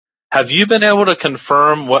Have you been able to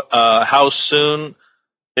confirm what how soon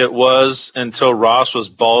it was until Ross was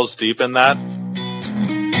balls deep in that?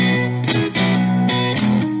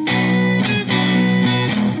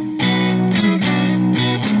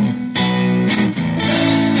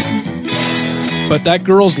 But that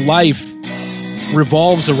girl's life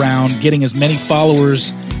revolves around getting as many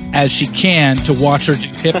followers as she can to watch her do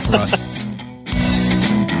hip thrust.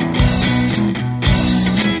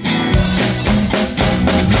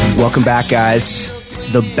 Welcome back, guys.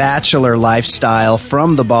 The Bachelor Lifestyle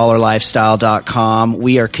from theballerlifestyle.com.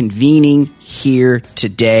 We are convening here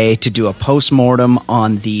today to do a postmortem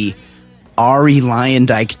on the Arie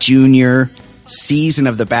Luyendyk Jr. season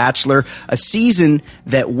of The Bachelor, a season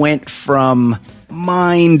that went from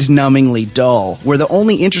mind-numbingly dull, where the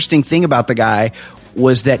only interesting thing about the guy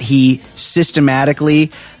was that he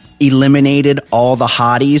systematically eliminated all the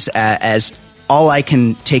hotties, as all I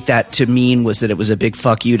can take that to mean was that it was a big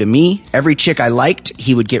fuck you to me. Every chick I liked,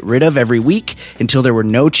 he would get rid of every week until there were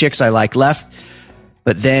no chicks I liked left.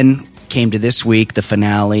 But then came to this week, the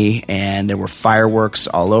finale, and there were fireworks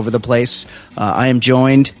all over the place. I am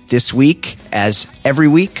joined this week, as every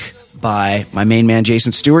week, by my main man,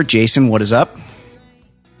 Jason Stewart. Jason, what is up?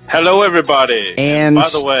 Hello, everybody. And by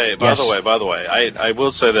the way, I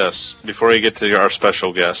will say this before we get to our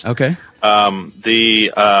special guest. Okay.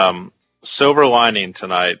 The silver lining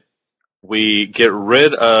tonight, we get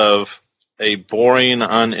rid of a boring,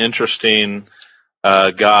 uninteresting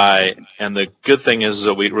guy, and the good thing is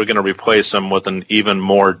that we're going to replace him with an even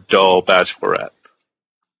more dull bachelorette.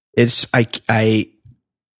 I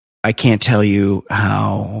can't tell you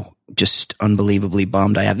how just unbelievably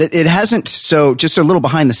bummed I have. It hasn't. So just a little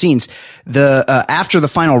behind the scenes, the After the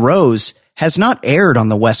Final Rose has not aired on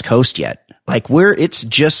the West Coast yet. Like it's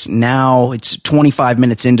just now, it's 25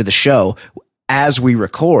 minutes into the show as we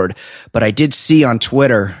record. But I did see on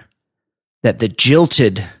Twitter that the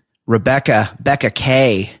jilted Becca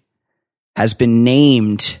K has been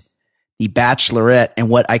named the Bachelorette, and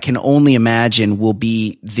what I can only imagine will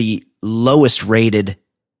be the lowest rated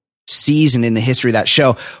season in the history of that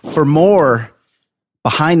show. For more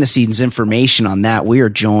behind the scenes information on that, we are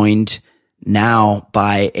joined now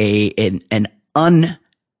by an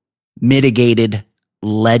unmitigated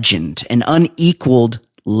legend, an unequaled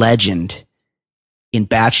legend in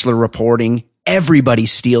Bachelor reporting. Everybody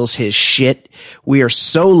steals his shit. We are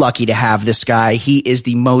so lucky to have this guy. He is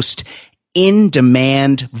the most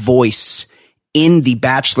in-demand voice in the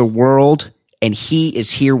Bachelor world, and he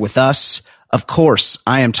is here with us. Of course,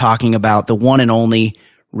 I am talking about the one and only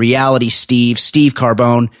Reality Steve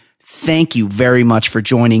Carbone. Thank you very much for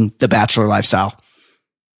joining the Bachelor Lifestyle.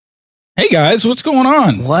 Hey guys, what's going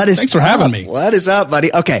on? Thanks for having me. What is up,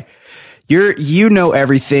 buddy? Okay. You know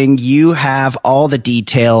everything. You have all the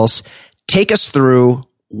details. Take us through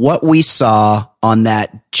what we saw on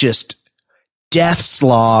that just death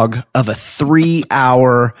slog of a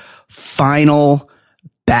 3-hour final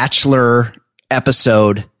Bachelor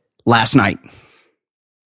episode last night.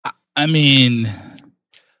 I mean,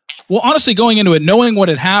 well, honestly, going into it, knowing what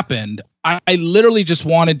had happened, I literally just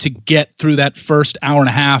wanted to get through that first hour and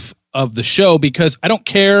a half of the show, because I don't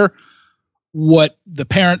care what the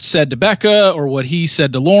parents said to Becca or what he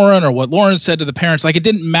said to Lauren or what Lauren said to the parents. Like, it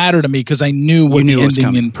didn't matter to me because I knew what the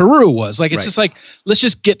ending in Peru was. Like, it's just like, let's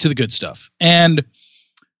just get to the good stuff. And,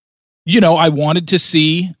 I wanted to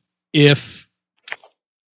see if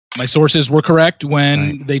my sources were correct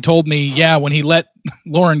when they told me, when he let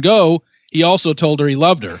Lauren go, he also told her he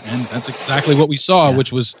loved her. And that's exactly what we saw,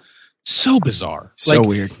 which was so bizarre. So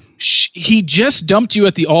weird. He just dumped you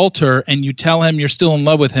at the altar and you tell him you're still in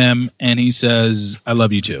love with him. And he says, I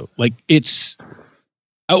love you too. Like, it's,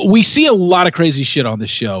 we see a lot of crazy shit on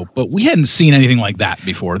this show, but we hadn't seen anything like that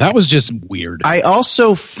before. That was just weird. I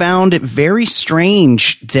also found it very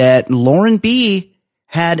strange that Lauren B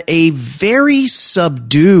had a very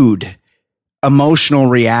subdued emotional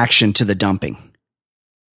reaction to the dumping.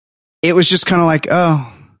 It was just kind of like,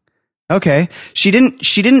 oh, okay. She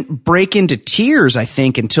didn't break into tears, I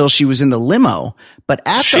think, until she was in the limo. But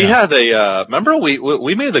had a remember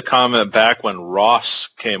we made the comment back when Ross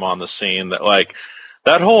came on the scene that, like,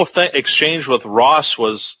 that whole exchange with Ross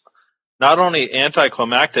was not only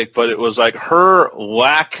anticlimactic, but it was like her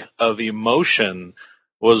lack of emotion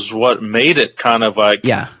was what made it kind of like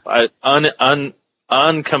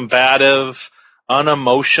uncombative,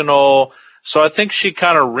 unemotional. So I think she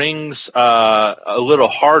kind of rings a little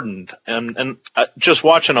hardened, and just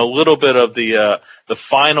watching a little bit of the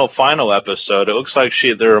final episode, it looks like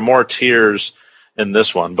there are more tears in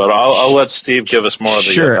this one. But I'll let Steve give us more of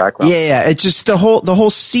the background. Yeah. It's just the whole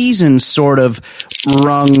season sort of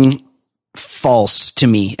rung false to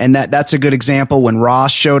me. And that's a good example. When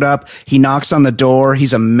Ross showed up, he knocks on the door.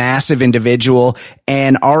 He's a massive individual,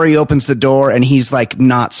 and Arie opens the door and he's like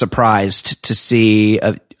not surprised to see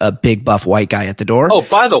a big buff white guy at the door. Oh,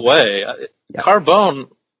 by the way,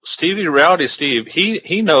 Carbone, Stevie Rowdy Steve,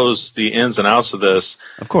 he knows the ins and outs of this.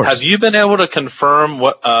 Of course. Have you been able to confirm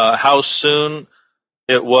how soon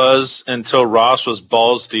it was until Ross was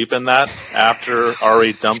balls deep in that after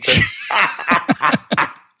Arie dumped it?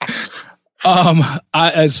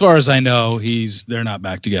 As far as I know, they're not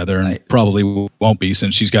back together, and probably won't be,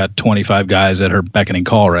 since she's got 25 guys at her beckoning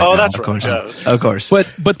call right now. Oh, that's right. Of course. Of course.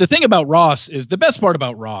 But the thing about Ross is, the best part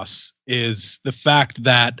about Ross is the fact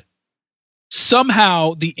that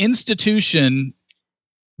somehow the institution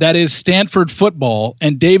that is Stanford football,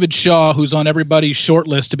 and David Shaw, who's on everybody's short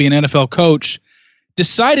list to be an NFL coach,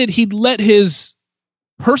 decided he'd let his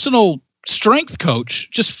personal strength coach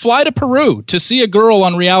just fly to Peru to see a girl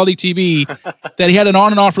on reality TV that he had an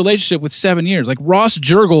on and off relationship with 7 years. Like, Ross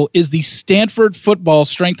Jurgel is the Stanford football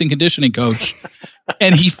strength and conditioning coach,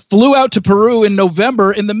 and he flew out to Peru in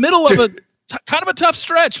November in the middle of kind of a tough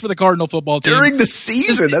stretch for the Cardinal football team during the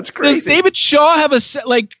season. That's crazy. Does David Shaw have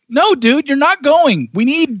no, dude, you're not going. We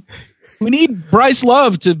need Bryce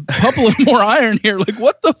Love to pump a little more iron here. Like,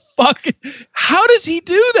 what the fuck? How does he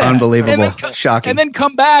do that? Unbelievable. Shocking. And then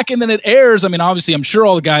come back, and then it airs. I mean, obviously, I'm sure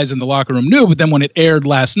all the guys in the locker room knew, but then when it aired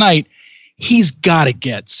last night, he's got to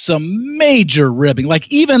get some major ribbing, like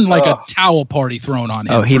even a towel party thrown on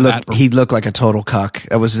him. Oh, he looked like a total cuck.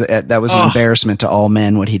 That was an embarrassment to all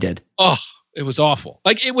men, what he did. Oh, it was awful.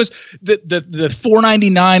 Like, it was the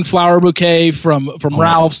 $4.99 flower bouquet from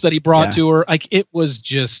Ralph's that he brought to her. Like, it was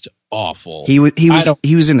just awful. He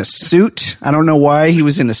was in a suit. I don't know why he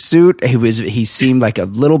was in a suit. He seemed like a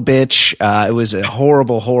little bitch. It was a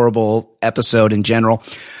horrible episode in general.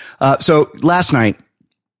 So last night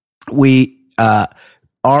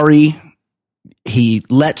Arie, he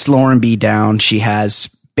lets Lauren be down. She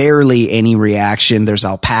has barely any reaction. There's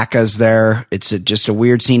alpacas there. It's just a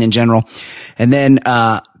weird scene in general. And then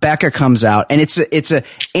Becca comes out, and it's a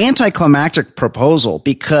anticlimactic proposal,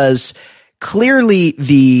 because clearly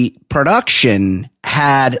the production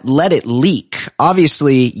had let it leak.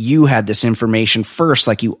 Obviously, you had this information first,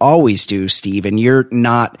 like you always do, Steve, and you're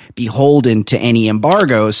not beholden to any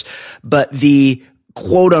embargoes, but the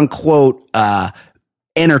quote unquote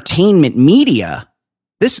entertainment media,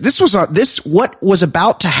 what was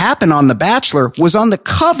about to happen on The Bachelor was on the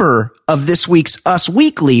cover of this week's Us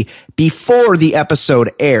Weekly before the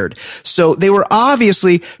episode aired. So they were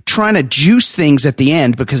obviously trying to juice things at the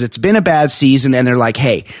end, because it's been a bad season, and they're like,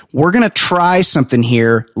 hey, we're going to try something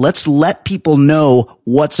here. Let's let people know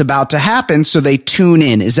what's about to happen so they tune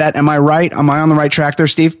in. Am I right? Am I on the right track there,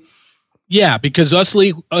 Steve? Yeah, because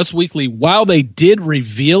Us Weekly, while they did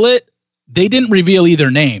reveal it, they didn't reveal either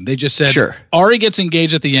name. They just said, sure, Arie gets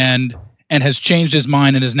engaged at the end and has changed his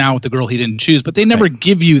mind and is now with the girl he didn't choose. But they never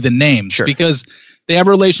give you the names, because they have a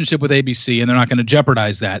relationship with ABC and they're not going to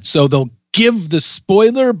jeopardize that. So they'll give the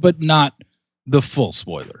spoiler, but not the full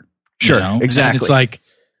spoiler. Sure, you know? Exactly. And it's like,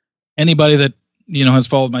 anybody that has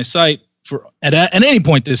followed my site at any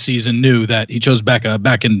point this season knew that he chose Becca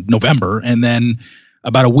back in November, and then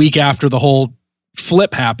about a week after the whole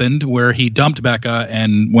flip happened, where he dumped Becca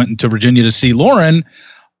and went to Virginia to see Lauren,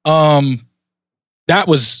 that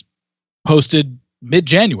was posted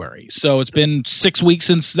mid-January. So it's been 6 weeks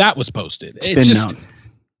since that was posted.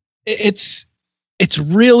 It's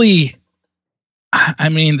really, I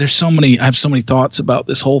mean, I have so many thoughts about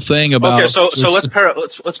this whole thing. Okay, so let's pare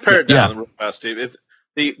it down real fast, Steve.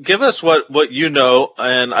 Give us what you know,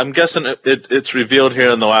 and I'm guessing it's revealed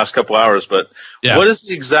here in the last couple hours. But what is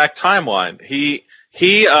the exact timeline? He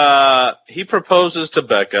proposes to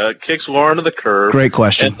Becca, kicks Lauren to the curb. Great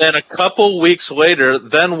question. And then a couple weeks later,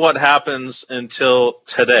 then what happens until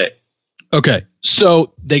today? Okay,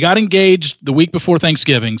 so they got engaged the week before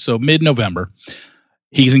Thanksgiving, so mid-November.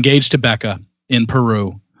 He's engaged to Becca in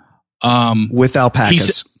Peru. With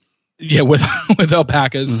alpacas. With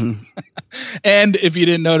alpacas. Mm-hmm. And if you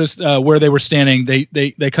didn't notice where they were standing,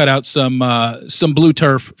 they cut out some blue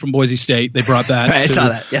turf from Boise State. They brought that. I saw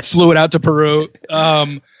that. Yes. Flew it out to Peru.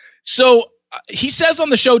 So he says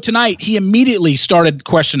on the show tonight, he immediately started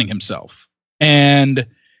questioning himself. And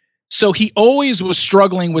so he always was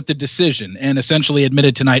struggling with the decision, and essentially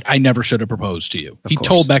admitted tonight, I never should have proposed to you. He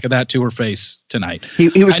told Becca that to her face tonight.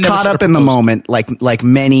 He was caught up in the moment, like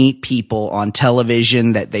many people on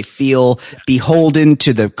television, that they feel beholden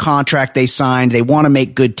to the contract they signed. They want to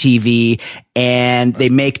make good TV, and they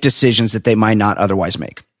make decisions that they might not otherwise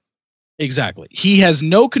make. Exactly. He has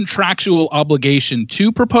no contractual obligation to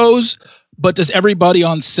propose, but does everybody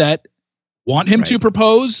on set want him to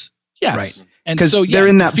propose? Yes. Right. And 'Cause so they're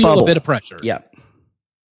in that feel bubble. a bit of pressure. Yeah.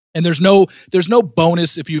 And there's no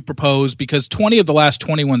bonus if you propose, because 20 of the last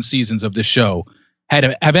 21 seasons of this show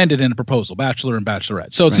have ended in a proposal, Bachelor and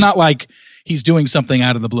Bachelorette. So it's not like he's doing something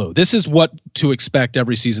out of the blue. This is what to expect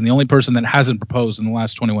every season. The only person that hasn't proposed in the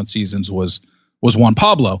last 21 seasons was Juan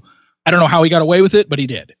Pablo. I don't know how he got away with it, but he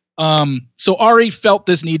did. So Arie felt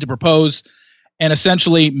this need to propose, and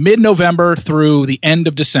essentially mid-November through the end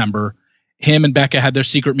of December, him and Becca had their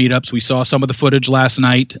secret meetups. We saw some of the footage last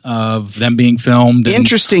night of them being filmed.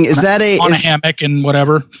 Interesting. Is that on a hammock and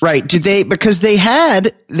whatever? Right. Did they, because they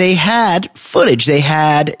had footage. They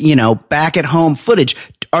had, back at home footage.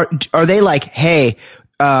 Are they like, hey,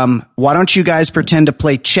 why don't you guys pretend to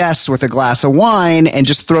play chess with a glass of wine and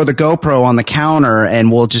just throw the GoPro on the counter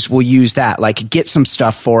and we'll use that, like get some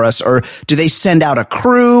stuff for us? Or do they send out a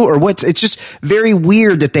crew or what's, it's just very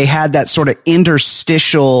weird that they had that sort of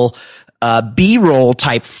interstitial, B-roll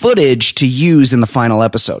type footage to use in the final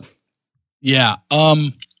episode. Yeah.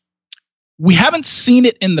 We haven't seen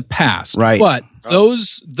it in the past, right? But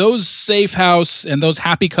those safe house and those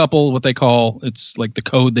happy couple, what they call, it's like the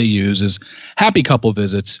code they use is happy couple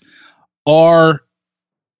visits, are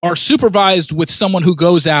supervised with someone who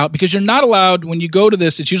goes out, because you're not allowed, when you go to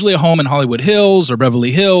this, it's usually a home in Hollywood Hills or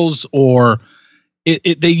Beverly Hills, or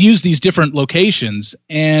they use these different locations,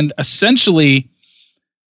 and essentially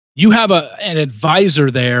you have an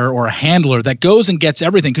advisor there or a handler that goes and gets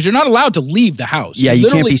everything, because you're not allowed to leave the house. Yeah, you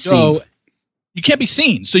can't be seen. You can't be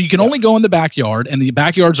seen. So you can only go in the backyard, and the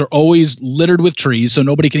backyards are always littered with trees, so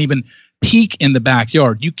nobody can even peek in the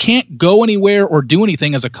backyard. You can't go anywhere or do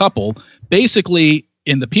anything as a couple. Basically,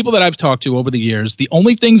 in the people that I've talked to over the years, the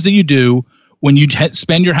only things that you do when you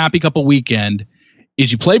spend your happy couple weekend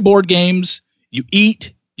is you play board games, you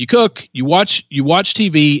eat, you cook, you watch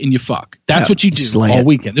TV, and you fuck. That's what you do all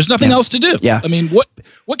weekend. There's nothing else to do. Yeah. I mean,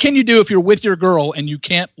 what can you do if you're with your girl and you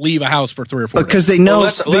can't leave a house for 3 or 4 days? Because they know.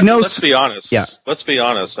 Let's be honest. Yeah. Let's be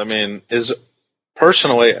honest. I mean,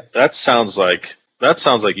 personally, that sounds like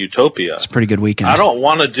utopia. It's a pretty good weekend. I don't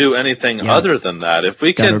want to do anything other than that. If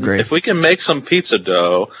we can make some pizza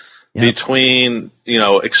dough between,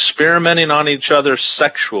 experimenting on each other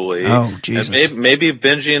sexually, and maybe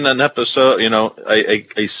binging an episode,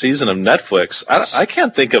 a season of Netflix. I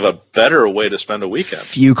can't think of a better way to spend a weekend.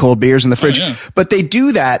 Few cold beers in the fridge. But they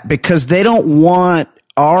do that because they don't want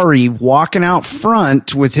Arie walking out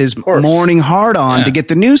front with his morning hard on to get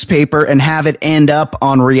the newspaper and have it end up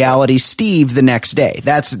on Reality Steve the next day.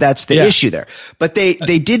 That's the issue there. But they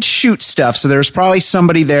did shoot stuff, so there's probably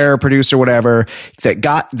somebody there, a producer, whatever, that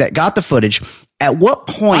got the footage. At what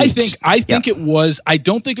point? I think it was. I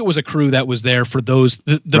don't think it was a crew that was there for those.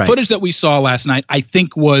 The footage that we saw last night, I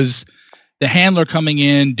think, was the handler coming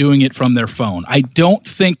in doing it from their phone. I don't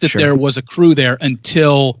think that there was a crew there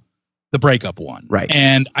until the breakup one. Right.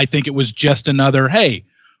 And I think it was just another, hey,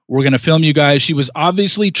 we're going to film you guys. She was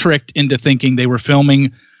obviously tricked into thinking they were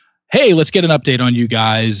filming, hey, let's get an update on you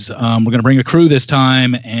guys. We're going to bring a crew this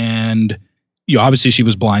time. And obviously she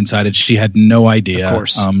was blindsided. She had no idea. Of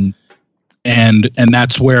course. And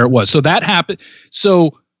that's where it was. So that happened.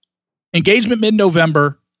 So engagement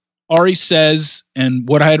mid-November, Arie says, and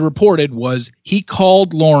what I had reported was he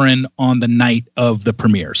called Lauren on the night of the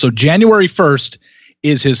premiere. So January 1st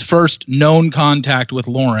is his first known contact with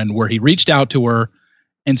Lauren, where he reached out to her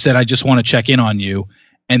and said, I just want to check in on you.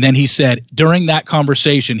 And then he said during that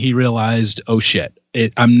conversation, he realized, oh shit,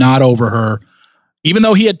 I'm not over her. Even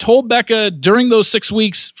though he had told Becca during those 6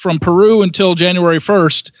 weeks from Peru until January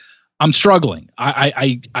 1st, I'm struggling.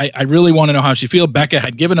 I really want to know how she feels. Becca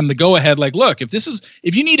had given him the go ahead. Like, look,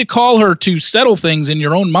 if you need to call her to settle things in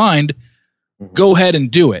your own mind, go ahead and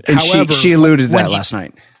do it. And however, she alluded to that last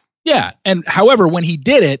night. Yeah. And however, when he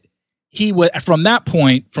did it, he would, from that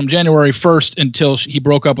point, from January 1st until he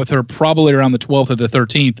broke up with her, probably around the 12th or the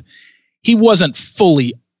 13th, he wasn't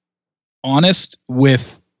fully honest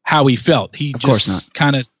with how he felt. He just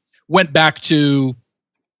kind of went back to,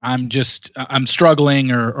 I'm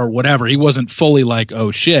struggling or whatever. He wasn't fully like,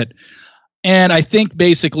 oh shit. And I think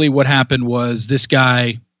basically what happened was this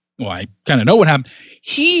guy, I kind of know what happened.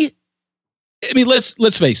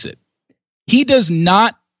 Let's face it. He does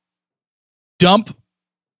not dump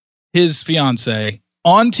his fiance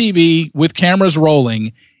on TV with cameras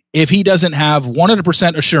rolling if he doesn't have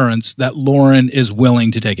 100% assurance that Lauren is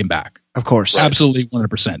willing to take him back. Of course. Absolutely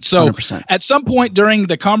 100%. So 100%. At some point during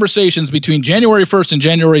the conversations between January 1st and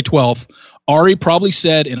January 12th, Arie probably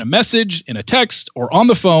said in a message, in a text, or on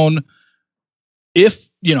the phone,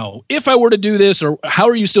 if I were to do this, or how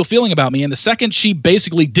are you still feeling about me? And the second she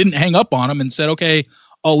basically didn't hang up on him and said, okay,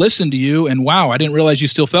 I'll listen to you. And wow, I didn't realize you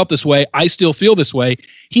still felt this way. I still feel this way.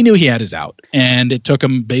 He knew he had his out, and it took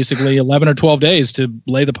him basically 11 or 12 days to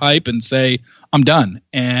lay the pipe and say, I'm done.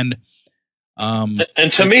 And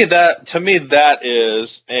to me that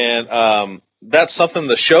is, and that's something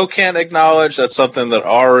the show can't acknowledge. That's something that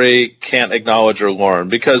Arie can't acknowledge or Lauren,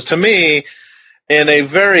 because to me, in a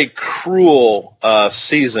very cruel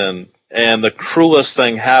season, and the cruelest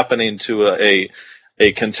thing happening to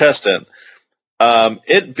a contestant,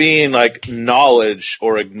 it being like knowledge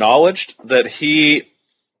or acknowledged that he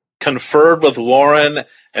conferred with Lauren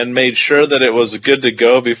and made sure that it was good to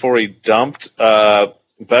go before he dumped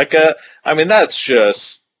Becca. I mean, that's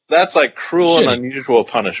like cruel and unusual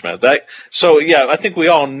punishment. So yeah, I think we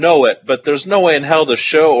all know it, but there's no way in hell the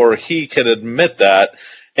show or he can admit that.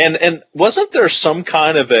 And wasn't there some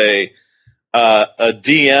kind of a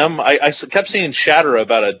DM? I kept seeing chatter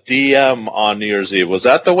about a DM on New Year's Eve. Was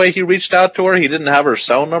that the way he reached out to her? He didn't have her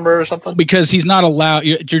cell number or something? Because he's not allowed.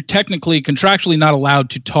 You're technically contractually not allowed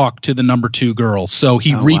to talk to the number 2 girl. So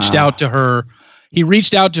he reached out to her. He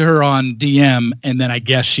reached out to her on DM, and then I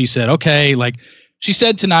guess she said, okay, like she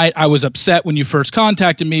said tonight, I was upset when you first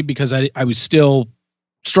contacted me because I was still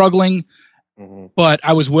struggling, but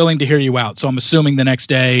I was willing to hear you out. So I'm assuming the next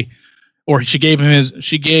day, or she gave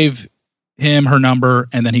him her number,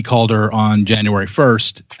 and then he called her on January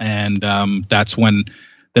 1st. And that's when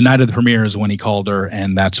the night of the premiere is when he called her,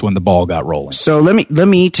 and that's when the ball got rolling. So let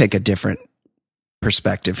me take a different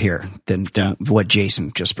perspective here than what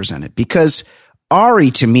Jason just presented, because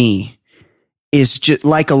Arie, to me, is just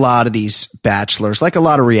like a lot of these bachelors, like a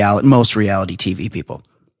lot of most reality TV people.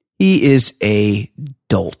 He is a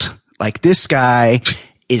dolt. Like, this guy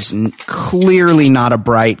is clearly not a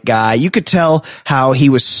bright guy. You could tell how he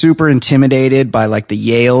was super intimidated by like the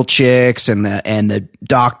Yale chicks and the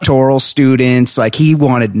doctoral students. Like, he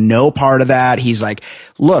wanted no part of that. He's like,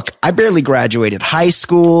 look, I barely graduated high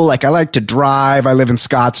school. Like, I like to drive. I live in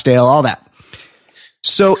Scottsdale, all that.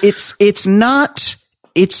 So it's not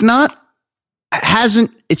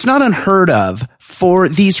unheard of for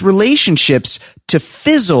these relationships to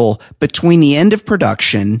fizzle between the end of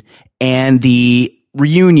production and the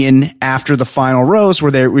reunion after the final rose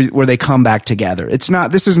where they come back together.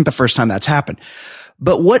 This isn't the first time that's happened.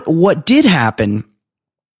 But what did happen,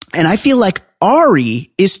 and I feel like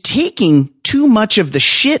Arie is taking too much of the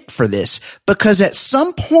shit for this, because at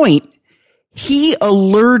some point he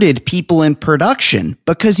alerted people in production,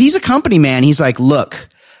 because he's a company man. He's like, look,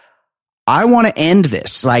 I want to end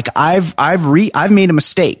this. Like, I've made a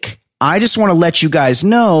mistake. I just want to let you guys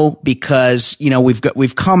know, because, you know,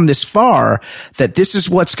 we've come this far, that this is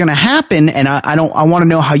what's going to happen. And I want to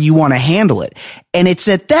know how you want to handle it. And it's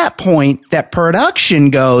at that point that production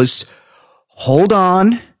goes, hold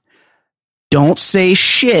on. Don't say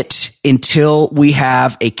shit until we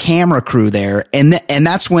have a camera crew there. And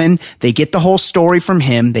that's when they get the whole story from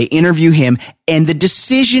him. They interview him, and the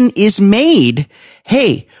decision is made.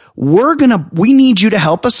 Hey, we need you to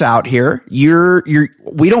help us out here.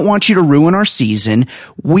 We don't want you to ruin our season.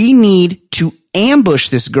 We need to ambush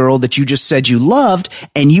this girl that you just said you loved,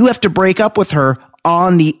 and you have to break up with her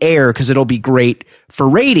on the air, because it'll be great for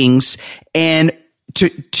ratings. And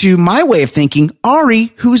to my way of thinking,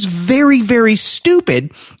 Arie, who's very, very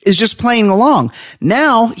stupid, is just playing along.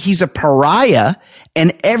 Now he's a pariah,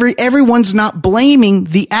 and everyone's not blaming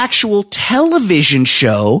the actual television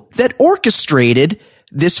show that orchestrated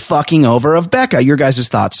this fucking over of Becca. Your guys'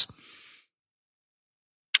 thoughts?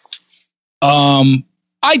 I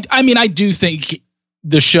mean, I do think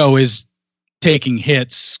the show is taking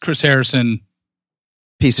hits. Chris Harrison,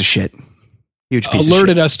 piece of shit. Huge piece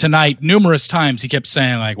alerted of shit. us tonight numerous times. He kept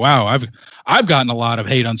saying like, wow, I've gotten a lot of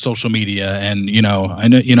hate on social media, and I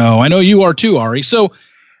know you are too, Arie. So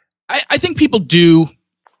I think people do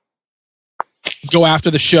go after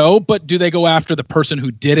the show, but do they go after the person who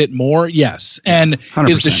did it more? Yes. And 100%.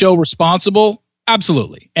 Is the show responsible?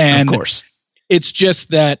 Absolutely. And of course, it's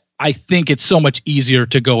just that I think it's so much easier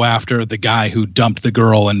to go after the guy who dumped the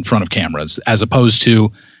girl in front of cameras, as opposed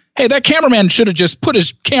to, hey, that cameraman should have just put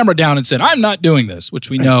his camera down and said, I'm not doing this, which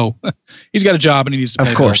we know he's got a job and he needs to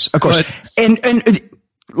pay bills. Of course. And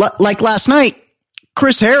like last night,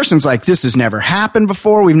 Chris Harrison's like, this has never happened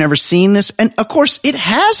before. We've never seen this. And of course, it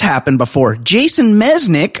has happened before. Jason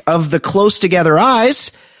Mesnick of the Close Together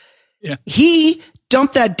Eyes, he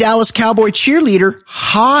dumped that Dallas Cowboy cheerleader,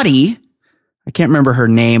 Hottie. I can't remember her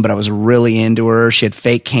name, but I was really into her. She had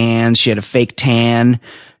fake cans. She had a fake tan.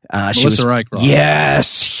 Melissa Rycroft.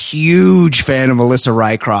 Yes, huge fan of Melissa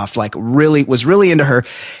Rycroft. Like, was really into her.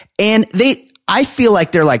 And I feel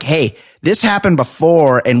like they're like, hey, This happened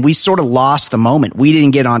before, and we sort of lost the moment. We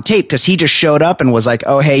didn't get on tape because he just showed up and was like,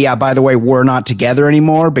 oh, hey, yeah, by the way, we're not together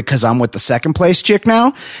anymore because I'm with the second place chick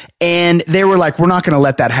now. And they were like, we're not going to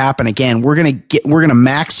let that happen again. We're going to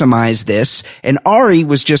maximize this. And Arie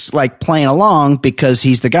was just like playing along because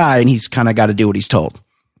he's the guy and he's kind of got to do what he's told.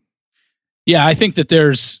 Yeah, I think that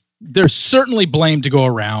there's certainly blame to go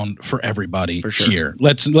around for everybody For sure. here.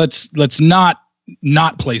 Let's not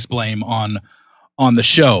place blame on the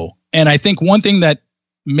show. And I think one thing that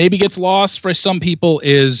maybe gets lost for some people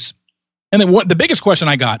is, and then the biggest question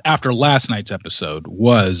I got after last night's episode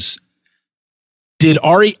was, did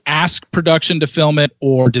Arie ask production to film it,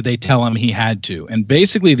 or did they tell him he had to? And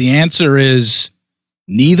basically the answer is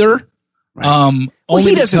neither. Right. Well,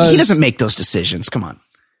 he doesn't make those decisions. Come on.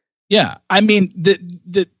 Yeah. I mean,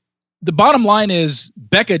 the bottom line is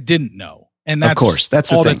Becca didn't know. And that's, of course,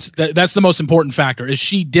 that's the thing. That's the most important factor, is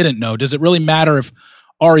she didn't know. Does it really matter if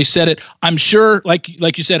Arie said it? I'm sure, like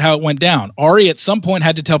you said, how it went down. Arie at some point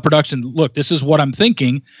had to tell production, look, this is what I'm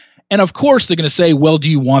thinking. And of course they're going to say, well, do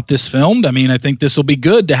you want this filmed? I mean, I think this will be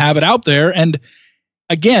good to have it out there. And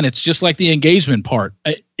again, it's just like the engagement part.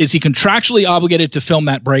 Is he contractually obligated to film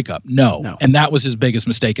that breakup? No. And that was his biggest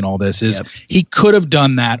mistake in all this, is he could have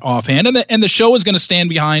done that offhand. And the show is going to stand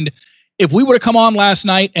behind. If we would have come on last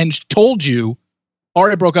night and told you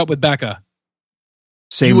Arie broke up with Becca,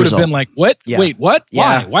 you would have been like, what? Yeah. Wait, what?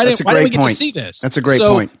 Yeah, why didn't we get to see this? That's a great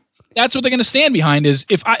point. That's what they're going to stand behind, is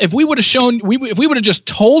if we would have shown, if we would have just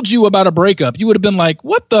told you about a breakup, you would have been like,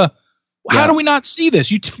 what the, how do we not see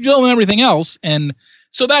this? You film everything else. And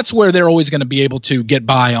so that's where they're always going to be able to get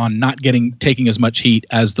by on not taking as much heat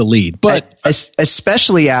as the lead. But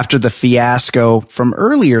especially after the fiasco from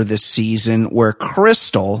earlier this season where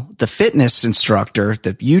Crystal, the fitness instructor,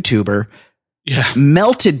 the YouTuber,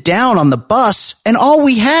 melted down on the bus, and all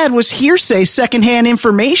we had was hearsay, secondhand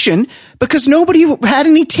information, because nobody had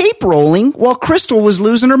any tape rolling while Crystal was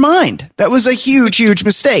losing her mind. That was a huge, huge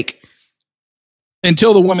mistake.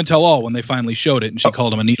 Until the Women Tell All, when they finally showed it, and she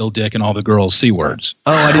called him a needle dick and all the girls C words.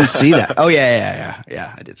 Oh, I didn't see that. Oh, yeah,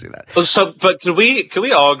 I did see that. So, but could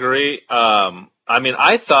we all agree? I mean,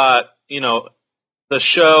 I thought, the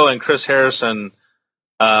show and Chris Harrison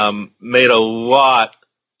made a lot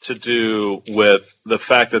to do with the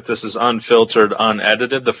fact that this is unfiltered,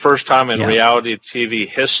 unedited. The first time in reality TV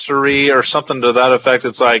history or something to that effect.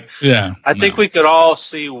 It's like, I think we could all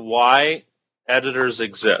see why editors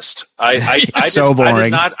exist. I so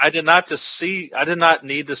boring. I did not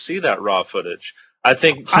need to see that raw footage. I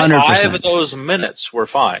think 100%. 5 of those minutes were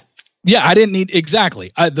fine. Yeah, I didn't need exactly.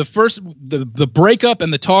 The breakup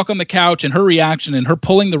and the talk on the couch and her reaction and her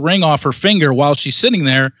pulling the ring off her finger while she's sitting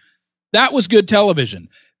there, that was good television.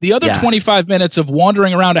 The other 25 minutes of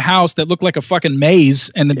wandering around a house that looked like a fucking maze,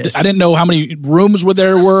 and I didn't know how many rooms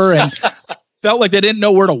there were, and felt like they didn't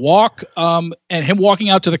know where to walk. And him walking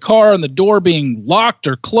out to the car and the door being locked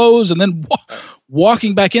or closed, and then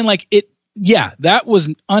walking back in, like it. Yeah, that was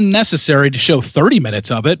unnecessary to show 30 minutes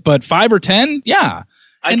of it, but 5 or 10, I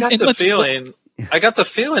got the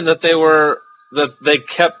feeling that they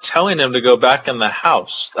kept telling him to go back in the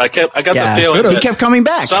house. I got the feeling he kept coming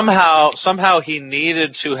back. Somehow he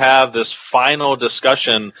needed to have this final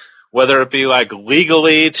discussion, whether it be like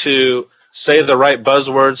legally to say the right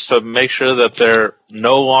buzzwords to make sure that they're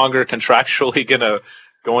no longer contractually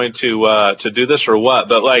going to do this or what.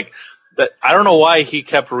 But like, I don't know why he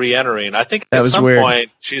kept re-entering. I think at some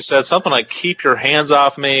point she said something like, "Keep your hands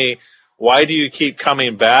off me. Why do you keep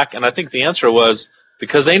coming back?" And I think the answer was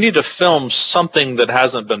because they need to film something that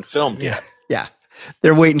hasn't been filmed yet. Yeah.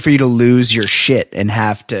 They're waiting for you to lose your shit and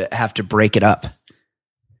have to break it up.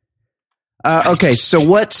 Okay. So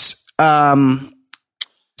what's, I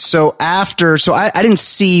didn't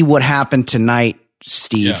see what happened tonight,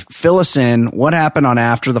 Steve. Yeah. Fill us in. What happened on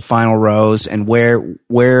After the Final Rose, and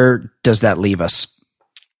where does that leave us?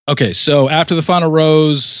 Okay. So after the Final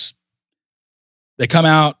Rose, they come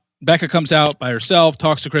out. Becca comes out by herself,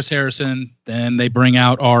 talks to Chris Harrison. Then they bring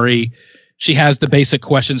out Arie. She has the basic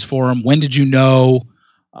questions for him. When did you know?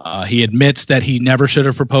 He admits that he never should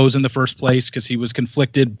have proposed in the first place because he was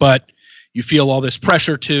conflicted, but you feel all this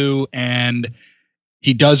pressure too. And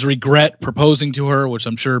he does regret proposing to her, which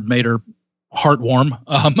I'm sure made her heart warm.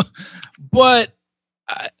 But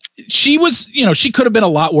she was, she could have been a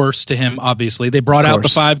lot worse to him. Obviously, they brought out the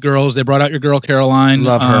 5 girls. They brought out your girl Caroline.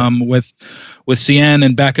 Love her. With Cien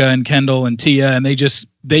and Becca and Kendall and Tia, and they just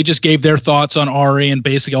gave their thoughts on Arie, and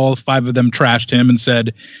basically all 5 of them trashed him and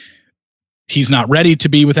said he's not ready to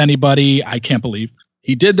be with anybody. I can't believe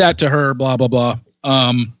he did that to her. Blah blah blah.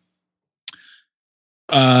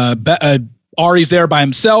 Arie's there by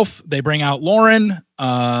himself. They bring out Lauren.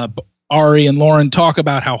 Arie and Lauren talk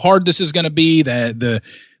about how hard this is going to be.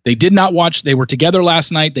 They did not watch. They were together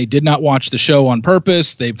last night. They did not watch the show on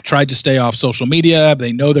purpose. They've tried to stay off social media.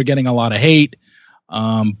 They know they're getting a lot of hate.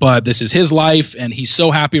 But this is his life, and he's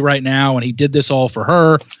so happy right now, and he did this all for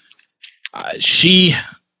her.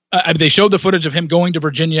 They showed the footage of him going to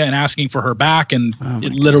Virginia and asking for her back, and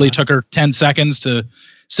it literally took her 10 seconds to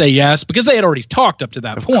say yes, because they had already talked up to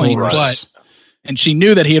that point. And she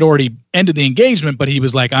knew that he had already ended the engagement, but he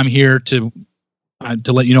was like, I'm here to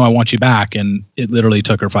let you know I want you back. And it literally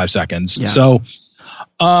took her 5 seconds. Yeah.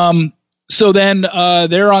 So then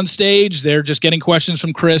they're on stage. They're just getting questions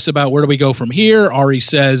from Chris about where do we go from here. Arie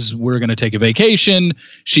says we're going to take a vacation.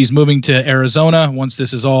 She's moving to Arizona once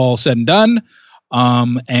this is all said and done.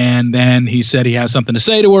 And then he said he has something to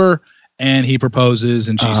say to her, and he proposes,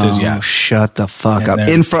 and she says yes. Shut the fuck up.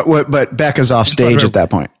 In front, but Becca's off stage at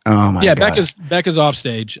that point. Oh my god. Yeah, Becca's off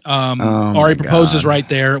stage. Arie proposes right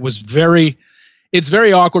there. It's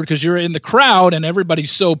very awkward because you're in the crowd and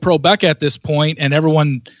everybody's so pro Becca at this point, and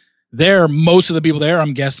everyone there, most of the people there,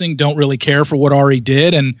 I'm guessing, don't really care for what Arie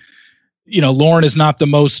did. And, Lauren is not the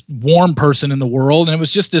most warm person in the world. And it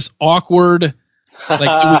was just this awkward,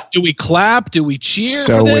 like, do we clap? Do we cheer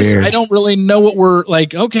for this? Weird. I don't really know what we're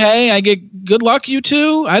like. Okay, I get good luck, you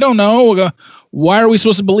two. I don't know. Why are we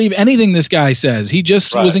supposed to believe anything this guy says? He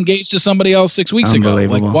just was engaged to somebody else 6 weeks ago.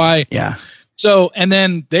 Like, why? Yeah. So, and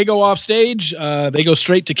then they go off stage. They go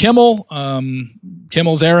straight to Kimmel.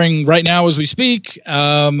 Kimmel's airing right now as we speak.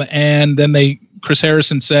 And then Chris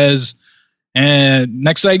Harrison says,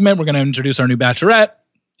 next segment, we're going to introduce our new Bachelorette.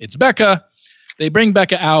 It's Becca. They bring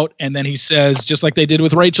Becca out, and then he says, just like they did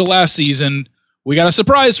with Rachel last season, we got a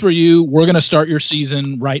surprise for you. We're going to start your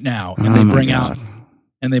season right now. And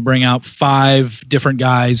they bring out 5 different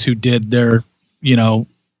guys who did their,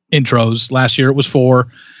 intros. Last year it was 4.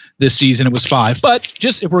 This season it was 5. But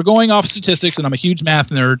just if we're going off statistics, and I'm a huge math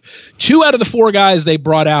nerd, 2 out of the 4 guys they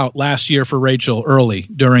brought out last year for Rachel early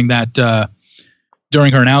during her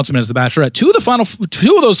announcement as the Bachelorette, 2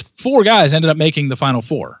 of those 4 guys ended up making the final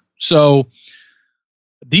 4. So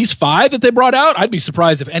these 5 that they brought out, I'd be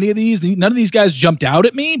surprised if none of these guys jumped out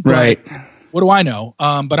at me. But right. What do I know?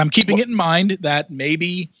 But I'm keeping it in mind that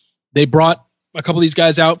maybe they brought a couple of these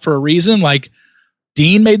guys out for a reason. Like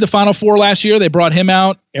Dean made the final 4 last year. They brought him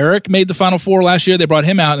out. Eric made the final 4 last year. They brought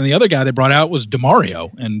him out. And the other guy they brought out was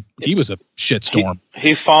DeMario, and he was a shitstorm.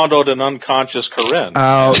 He fondled an unconscious Corinne.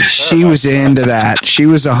 Oh, she was into that. She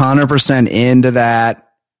was 100% into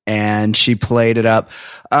that, and she played it up.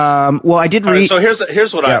 Well, I did read. Right, so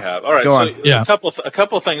here's what I have. All right, go on. A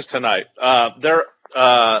couple things tonight. There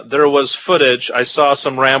was footage. I saw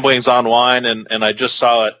some ramblings online, and I just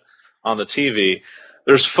saw it on the TV.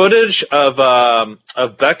 There's footage of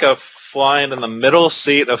Becca flying in the middle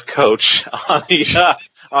seat of Coach on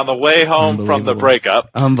the way home from the breakup.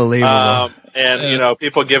 Unbelievable. And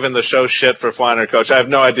people giving the show shit for flying her Coach. I have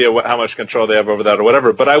no idea how much control they have over that or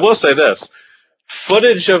whatever. But I will say this: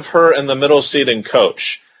 footage of her in the middle seat in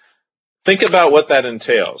Coach. Think about what that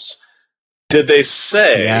entails. Did they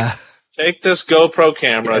say? Yeah. Take this GoPro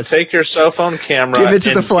camera, take your cell phone camera, give it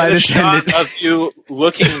to the flight attendant. Shot of you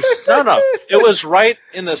looking. No, it was right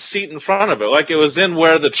in the seat in front of it, like it was in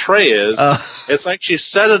where the tray is. It's like she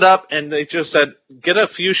set it up, and they just said, "Get a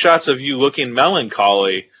few shots of you looking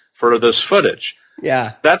melancholy for this footage."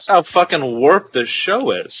 Yeah, that's how fucking warped this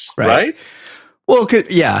show is, right? Well,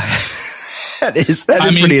 yeah. That is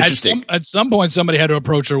pretty interesting. At some point, somebody had to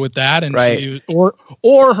approach her with that, and she,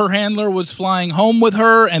 or her handler was flying home with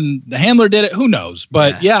her, and the handler did it. Who knows?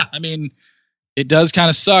 But yeah, I mean, it does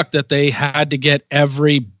kind of suck that they had to get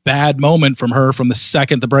every bad moment from her from the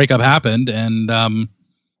second the breakup happened. And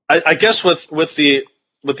I guess with the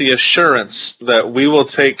assurance that we will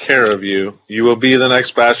take care of you, you will be the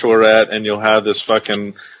next Bachelorette, and you'll have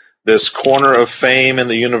this corner of fame in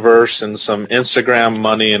the universe and some Instagram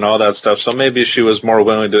money and all that stuff. So maybe she was more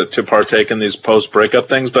willing to partake in these post breakup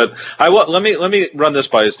things. But let me run this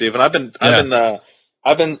by you, Stephen. I've been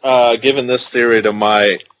giving this theory to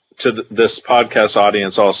this podcast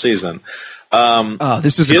audience all season.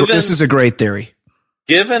 This is a great theory.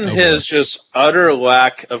 Given his just utter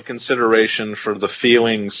lack of consideration for the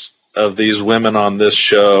feelings of these women on this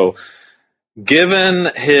show,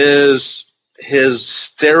 given his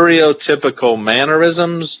stereotypical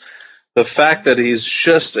mannerisms, the fact that he's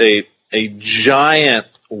just a giant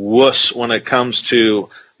wuss when it comes to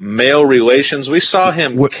male relations. We saw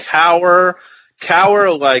him cower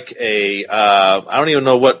like a I don't even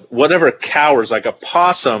know whatever cowers, like a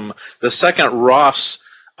possum the second Ross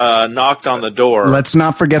knocked on the door. Let's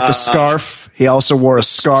not forget the scarf. He also wore a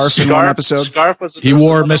scarf in one episode. He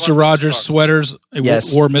wore Mr. Rogers sweaters.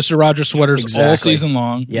 Yes. Wore Mr. Rogers sweaters all season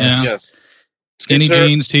long. Yes. Yeah. Yes. Skinny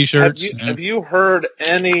jeans, t-shirts. Have you heard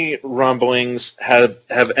any rumblings? Have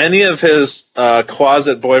any of his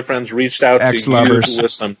closet boyfriends reached out to you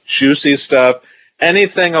with some juicy stuff?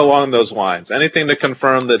 Anything along those lines? Anything to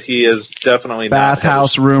confirm that he is definitely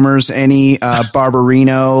bathhouse rumors? Any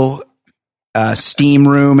Barbarino steam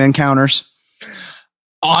room encounters?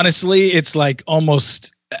 Honestly, it's like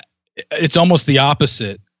almost the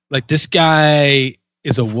opposite. Like, this guy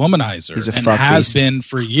is a womanizer and has been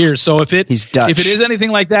for years. So if it is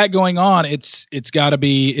anything like that going on, it's gotta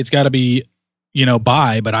be,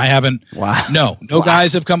 bi, but I haven't. Wow. No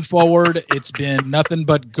guys have come forward. It's been nothing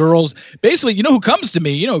but girls. Basically, who comes to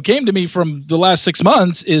me, came to me from the last 6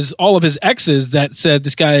 months is all of his exes that said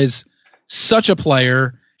this guy is such a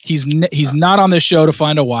player. He's not on this show to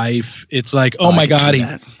find a wife. It's like, oh my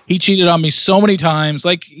God, he cheated on me so many times.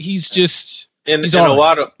 Like, he's just in a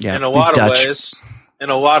lot of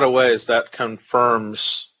ways that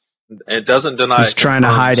confirms. It doesn't deny. He's trying to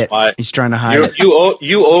hide it. He's trying to hide it.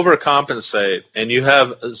 You overcompensate, and you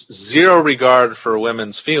have zero regard for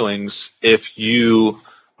women's feelings if you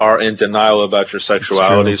are in denial about your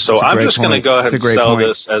sexuality. So I'm just going to go ahead and sell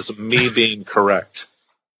this as me being correct.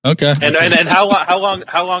 Okay. And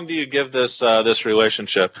how long do you give this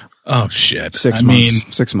relationship? Oh shit. 6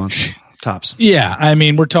 months. 6 months tops. Yeah, I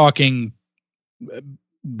mean, we're talking.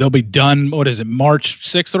 They'll be done. What is it? March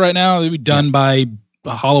 6th right now. They'll be done by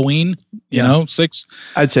Halloween. You know, 6.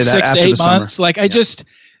 I'd say that 6 after to 8 the months. summer. Like,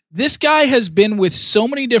 this guy has been with so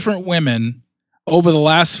many different women over the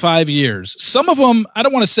last 5 years. Some of them, I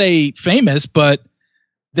don't want to say famous, but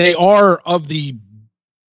they are of the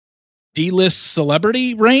D-list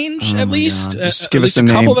celebrity range, at least. Just give us a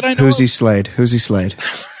name. Who's he slayed?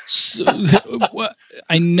 So,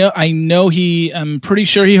 I know I'm pretty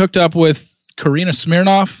sure he hooked up with Karina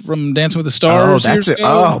Smirnoff from Dancing with the Stars. Oh, that's it.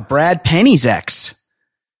 Oh, Brad Penny's ex.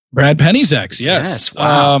 Brad Penny's ex, yes.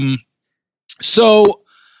 Wow. So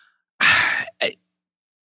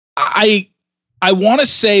I want to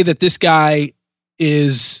say that this guy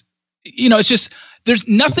is, it's just, there's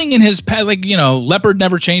nothing in his past, like, leopard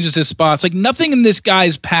never changes his spots. Like, nothing in this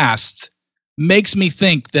guy's past makes me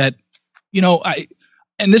think that,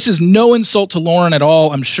 and this is no insult to Lauren at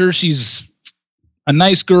all. I'm sure she's a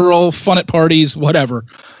nice girl, fun at parties, whatever.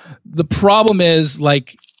 The problem is,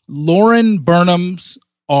 like, Lauren Burnhams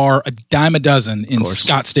are a dime a dozen in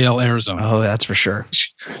Scottsdale, Arizona. Oh, that's for sure.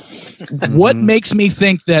 What makes me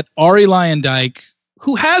think that Arie Luyendyk,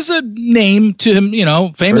 who has a name to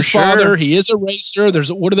him, famous father, he is a racer.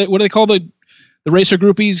 There's what do they call the racer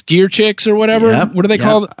groupies? Gear chicks or whatever? Yep, what do they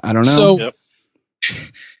call it? I don't know. So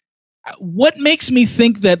what makes me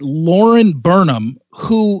think that Lauren Burnham,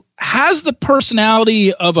 who has the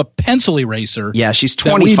personality of a pencil eraser, she's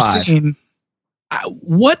 25.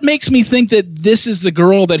 What makes me think that this is the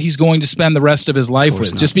girl that he's going to spend the rest of his life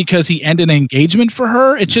with? Just because he ended an engagement for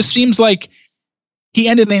her? It just seems like he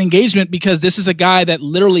ended an engagement because this is a guy that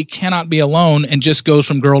literally cannot be alone and just goes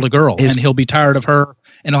from girl to girl, and he'll be tired of her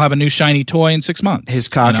and he'll have a new shiny toy in 6 months. His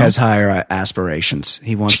cock has higher aspirations.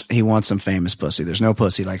 He wants some famous pussy. There's no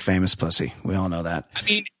pussy like famous pussy. We all know that. I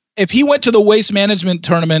mean, if he went to the waste management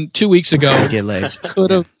tournament 2 weeks ago, get laid.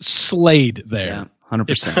 Could have slayed there. Yeah,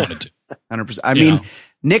 100%. 100%. I mean,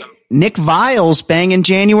 Nick Viles banging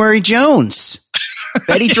January Jones,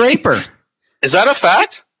 Betty Draper. Is that a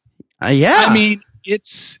fact? Yeah. I mean,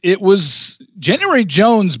 it was January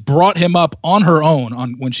Jones brought him up on her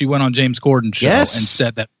own when she went on James Corden's show and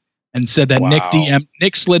said that wow.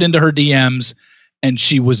 Nick slid into her DMs and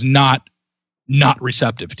she was not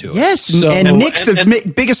receptive to it. Yes, so, and Nick's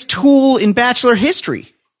the biggest tool in Bachelor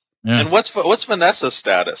history. Yeah. And what's Vanessa's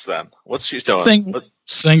status then? What's she doing?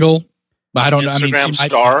 Single. But I don't know. Instagram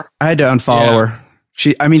star. I had to unfollow her.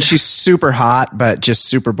 She's super hot, but just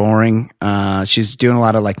super boring. She's doing a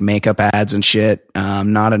lot of like makeup ads and shit.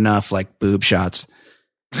 Not enough like boob shots.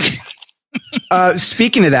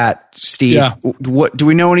 Speaking of that, Steve, what do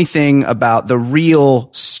we know anything about the real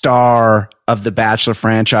star of the Bachelor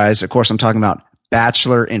franchise? Of course, I'm talking about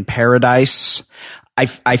Bachelor in Paradise. I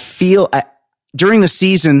feel during the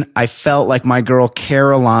season, I felt like my girl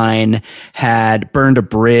Caroline had burned a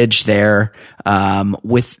bridge there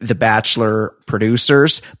with the Bachelor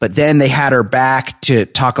producers, but then they had her back to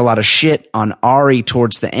talk a lot of shit on Arie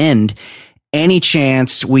towards the end. Any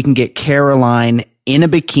chance we can get Caroline in a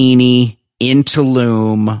bikini in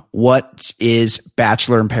Tulum? What is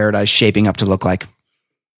Bachelor in Paradise shaping up to look like?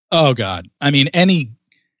 Oh God. I mean, any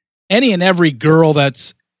and every girl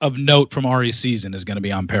that's of note from Arie's season is going to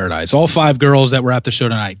be on Paradise. All 5 girls that were at the show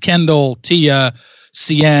tonight, Kendall, Tia,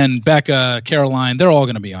 Cien, Becca, Caroline, they're all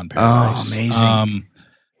going to be on Paradise. Oh, amazing.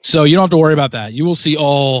 So you don't have to worry about that. You will see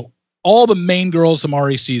all the main girls from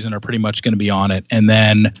Arie's season are pretty much going to be on it. And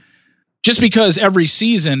then just because every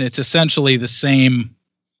season it's essentially the same,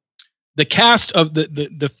 the cast of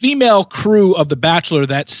the female crew of The Bachelor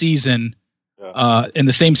that season, in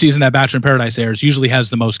the same season that Bachelor in Paradise airs, usually has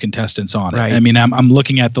the most contestants on it. Right. I mean, I'm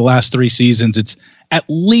looking at the last 3 seasons. It's at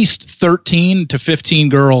least 13 to 15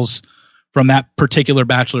 girls from that particular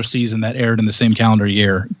Bachelor season that aired in the same calendar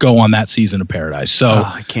year go on that season of Paradise. So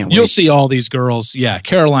I can't wait. You'll see all these girls. Yeah,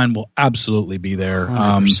 Caroline will absolutely be there.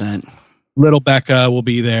 100%. Little Becca will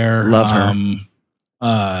be there. Love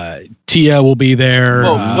her. Tia will be there.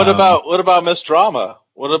 Well, what about Miss Drama?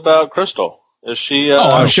 What about Crystal? Is she?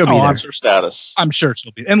 She'll be there. What's her status? I'm sure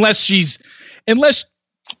she'll be. Unless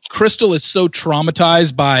Crystal is so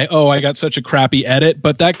traumatized by, I got such a crappy edit,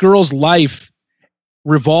 but that girl's life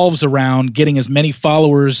revolves around getting as many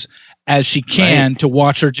followers as she can to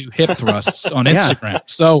watch her do hip thrusts on Instagram.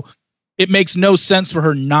 So it makes no sense for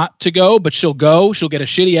her not to go, but she'll go, she'll get a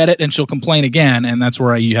shitty edit and she'll complain again. And that's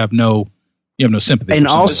where you have no sympathy. And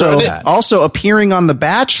also appearing on The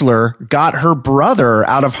Bachelor got her brother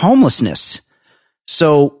out of homelessness.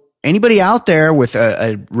 So anybody out there with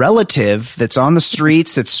a relative that's on the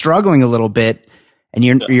streets, that's struggling a little bit, and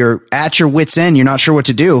you're at your wit's end, you're not sure what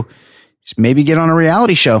to do, just maybe get on a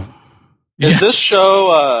reality show. Is this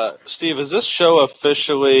show, Steve,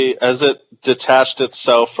 officially, has it detached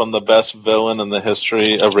itself from the best villain in the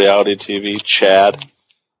history of reality TV, Chad?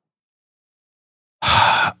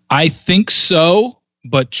 I think so,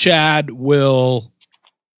 but Chad will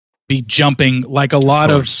be jumping like a lot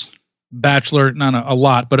of Bachelor, not a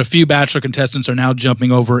lot, but a few Bachelor contestants are now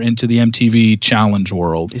jumping over into the MTV Challenge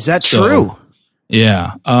world. Is that true?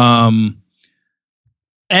 Yeah.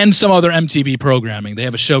 And some other MTV programming. They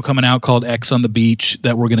have a show coming out called X on the Beach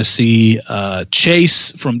that we're going to see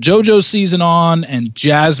Chase from JoJo's season on and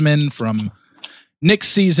Jasmine from Nick's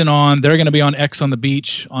season on. They're going to be on X on the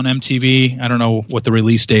Beach on MTV. I don't know what the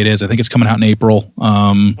release date is. I think it's coming out in April.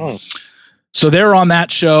 So they're on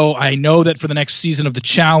that show. I know that for the next season of The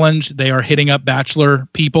Challenge, they are hitting up Bachelor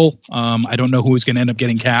people. I don't know who is going to end up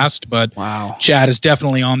getting cast, but Chad is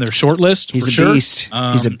definitely on their short list. He's for a beast.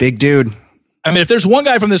 He's a big dude. I mean, if there's one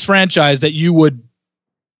guy from this franchise that you would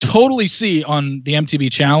totally see on the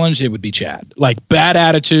MTV Challenge, it would be Chad. Like bad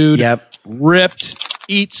attitude, ripped,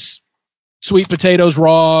 eats sweet potatoes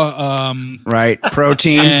raw.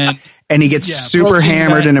 Protein. And he gets super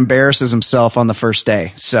hammered and embarrasses himself on the first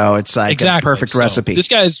day. So it's like a perfect recipe. This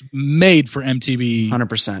guy's made for MTV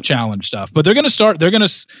 100% Challenge stuff. But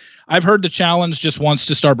I've heard the Challenge just wants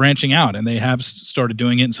to start branching out, and they have started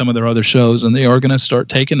doing it in some of their other shows, and they are going to start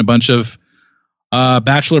taking a bunch of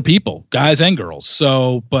Bachelor people, guys and girls.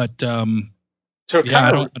 So, but I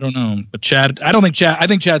don't know. But Chad, I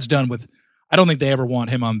think Chad's done with. I don't think they ever want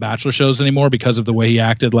him on Bachelor shows anymore because of the way he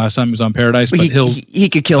acted last time he was on Paradise. But he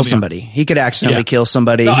could kill somebody. He could accidentally kill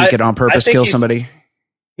somebody. He could on purpose kill somebody.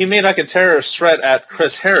 He made like a terrorist threat at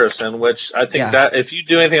Chris Harrison, which I think that if you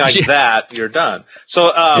do anything like that, you're done.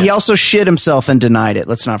 So he also shit himself and denied it.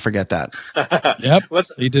 Let's not forget that.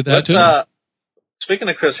 He did that too. Speaking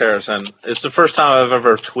of Chris Harrison, it's the first time I've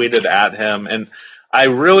ever tweeted at him, and I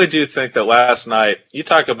really do think that last night, you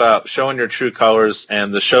talk about showing your true colors,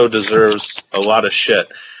 and the show deserves a lot of shit.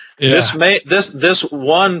 Yeah. This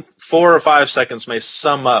 1 4 or 5 seconds may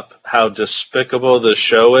sum up how despicable the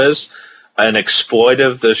show is and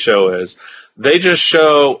exploitive the show is. They just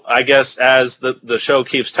show, I guess, as the show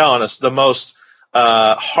keeps telling us, the most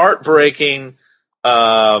heartbreaking,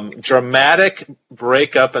 dramatic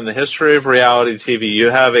breakup in the history of reality TV.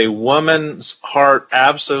 You have a woman's heart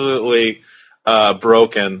absolutely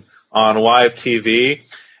broken on live TV,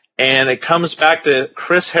 and it comes back to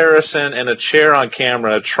Chris Harrison in a chair on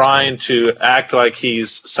camera trying to act like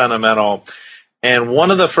he's sentimental, and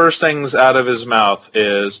one of the first things out of his mouth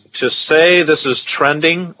is to say this is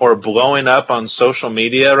trending or blowing up on social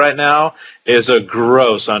media right now is a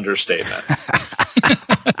gross understatement.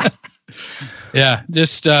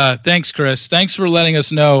 Just thanks, Chris. Thanks for letting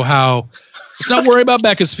us know how let's not worry about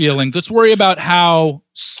Becca's feelings. Let's worry about how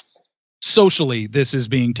socially this is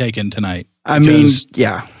being taken tonight.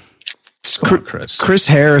 Chris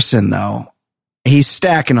Harrison, though, he's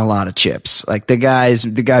stacking a lot of chips. Like the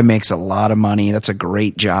guy makes a lot of money. That's a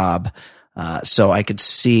great job. So I could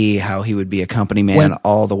see how he would be a company man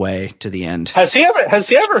all the way to the end. Has he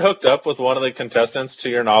ever hooked up with one of the contestants, to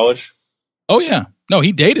your knowledge? Oh yeah. No,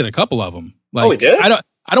 he dated a couple of them. He did?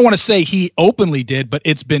 I don't want to say he openly did, but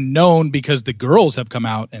it's been known because the girls have come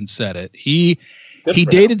out and said it. He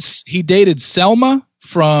dated Selma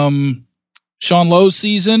from Sean Lowe's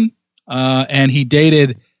season, and he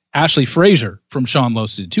dated Ashley Frazier from Sean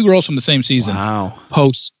Lowe's season. 2 girls from the same season. Wow.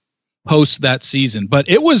 Post that season. But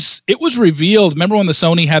it was revealed. Remember when the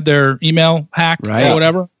Sony had their email hack or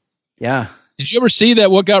whatever? Yeah. Did you ever see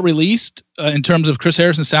that what got released in terms of Chris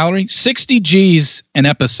Harrison's salary? 60 G's an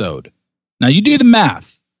episode. Now you do the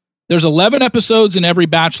math. There's 11 episodes in every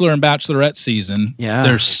Bachelor and Bachelorette season. Yeah.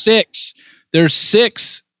 There's six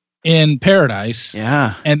in Paradise.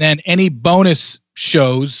 Yeah. And then any bonus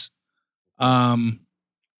shows, I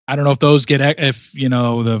don't know if those get,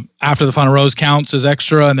 the After the Final Rose counts as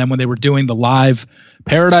extra. And then when they were doing the live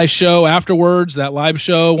Paradise show afterwards, that live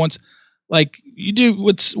show, once, like, you do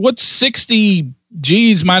what's 60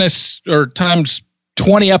 G's minus or times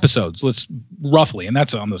 20 episodes, let's roughly, and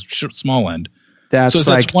that's on the small end. That's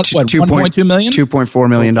so like $1.2 million? $2.4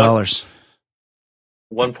 million.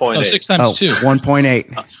 1.8. Oh, 6 times 2.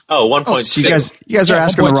 1.8. Oh, 1.6. You guys are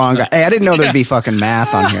asking the wrong guy. Hey, I didn't know there'd be fucking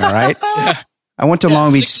math on here, right? Yeah. I went to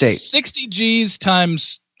Long Beach State. 60 G's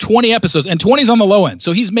times 20 episodes, and 20's on the low end.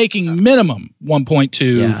 So he's making minimum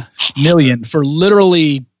 1.2 million for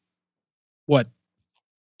literally,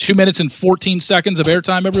 2 minutes and 14 seconds of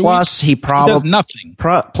airtime every week? He does nothing.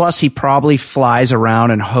 Plus, he probably flies around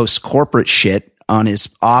and hosts corporate shit on his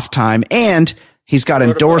off time, and he's got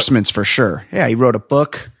endorsements for sure. Yeah, he wrote a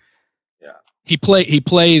book. Yeah, he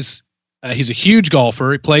plays. He's a huge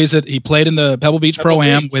golfer. He played in the Pebble Beach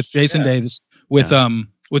Pro-Am with Jason Day.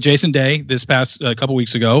 With Jason Day this past couple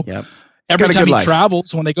weeks ago. Yep. Every time he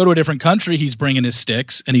travels, when they go to a different country, he's bringing his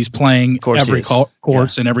sticks and he's playing every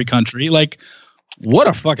course in every country. Like, what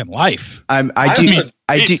a fucking life! I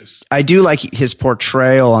do like his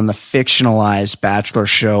portrayal on the fictionalized Bachelor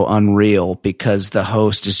show Unreal, because the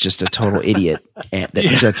host is just a total idiot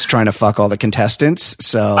that's trying to fuck all the contestants.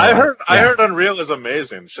 So I heard Unreal is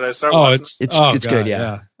amazing. Should I start watching? It's good.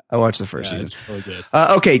 Yeah. I watched the first season. It's really good.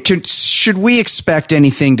 Okay. Should we expect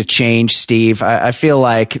anything to change, Steve? I feel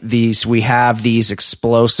like we have these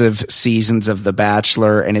explosive seasons of The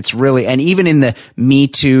Bachelor, and it's really, and even in the Me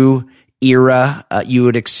Too era, you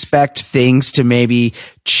would expect things to maybe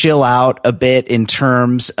chill out a bit in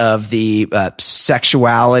terms of the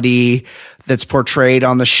sexuality that's portrayed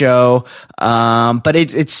on the show. But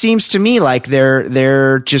it seems to me like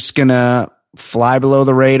they're just gonna fly below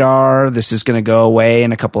the radar. This is going to go away,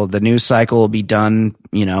 and a couple of the news cycle will be done,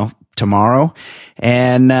 tomorrow.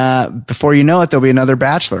 And before you know it, there'll be another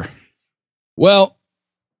Bachelor. Well,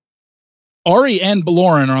 Arie and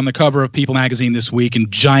Lauren are on the cover of People magazine this week in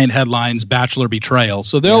giant headlines, Bachelor betrayal.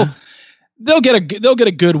 So they'll get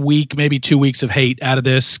a good week, maybe 2 weeks of hate out of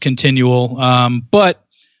this continual. But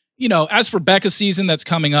as for Becca's season that's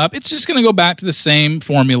coming up, it's just going to go back to the same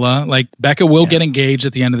formula. Like, Becca will get engaged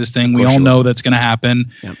at the end of this thing. We all know that's going to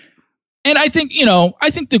happen. Yep. And I think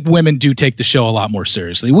the women do take the show a lot more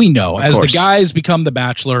seriously. We know as the guys become the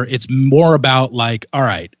Bachelor, it's more about like, all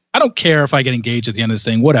right, I don't care if I get engaged at the end of this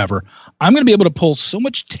thing, whatever. I'm going to be able to pull so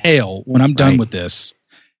much tail when I'm done with this.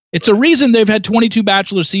 It's a reason they've had 22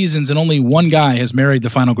 Bachelor seasons and only one guy has married the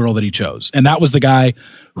final girl that he chose. And that was the guy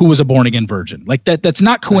who was a born-again virgin. Like, that's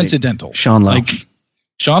not coincidental. Right. Sean Lowe.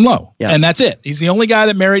 Sean Lowe. Yeah. And that's it. He's the only guy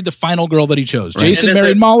that married the final girl that he chose. Right. Jason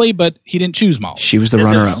married Molly, but he didn't choose Molly. She was the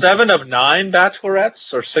runner-up. 7 of 9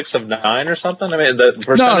 Bachelorettes or 6 of 9 or something? I mean, the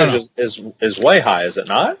percentage is way high, is it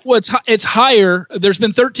not? Well, it's higher. There's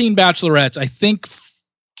been 13 Bachelorettes. I think,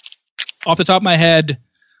 off the top of my head,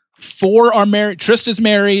 4 are married. Trista's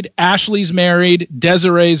married. Ashley's married.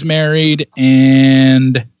 Desiree's married.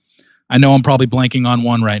 And I know I'm probably blanking on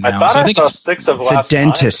one right now. I think it's 6 of last the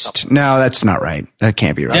dentist. No, that's not right. That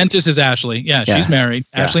can't be right. Dentist is Ashley. Yeah, she's married.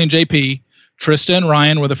 Yeah. Ashley and JP. Trista and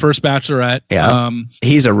Ryan were the first Bachelorette. Yeah.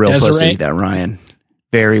 He's a real pussy, that Ryan.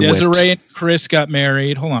 Very Desiree whipped. and Chris got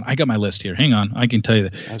married. Hold on. I got my list here. Hang on. I can tell you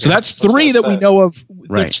that. Okay. So that's 3 that we know of.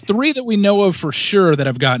 Right. There's 3 that we know of for sure that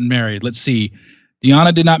have gotten married. Let's see.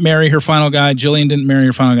 Deanna did not marry her final guy. Jillian didn't marry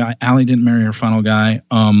her final guy. Allie didn't marry her final guy.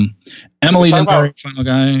 Emily didn't marry her final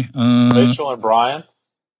guy. Rachel and Brian.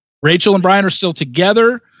 Rachel and Brian are still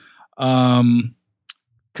together.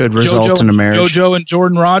 Could result in a marriage. JoJo and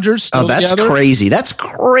Jordan Rogers still together. Crazy. That's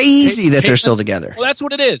crazy that they're still together. Well, that's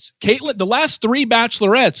what it is. Caitlyn, the last 3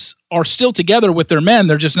 Bachelorettes are still together with their men.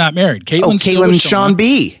 They're just not married. Caitlyn and Sean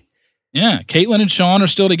B. Yeah, Caitlyn and Sean are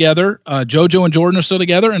still together. JoJo and Jordan are still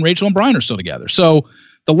together, and Rachel and Brian are still together. So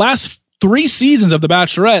the last 3 seasons of The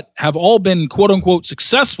Bachelorette have all been "quote unquote"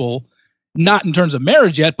 successful, not in terms of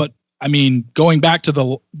marriage yet, but I mean, going back to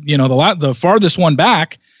the farthest one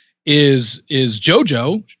back, is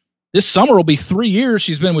JoJo. This summer will be 3 years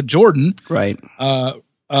she's been with Jordan. Right.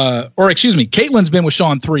 Caitlin's been with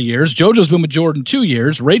Sean 3 years. JoJo's been with Jordan 2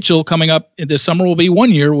 years. Rachel coming up this summer will be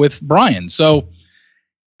 1 year with Brian. So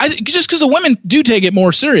just because the women do take it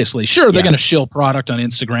more seriously. Sure, they're going to shill product on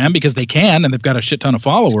Instagram because they can, and they've got a shit ton of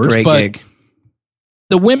followers. Great but gig.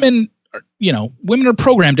 The women are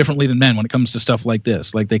programmed differently than men when it comes to stuff like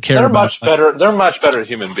this. Like they care they're about. Much better. They're much better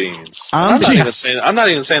human beings. I'm not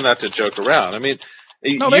even saying that to joke around. I mean,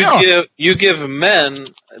 you give men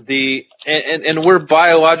and we're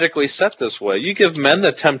biologically set this way. You give men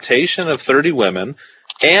the temptation of 30 women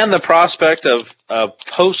and the prospect of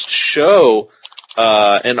post show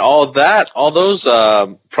and all those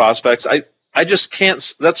prospects. I just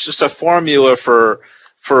can't. That's just a formula for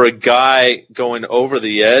a guy going over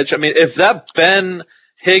the edge. I mean, if that Ben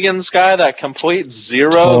Higgins guy, that complete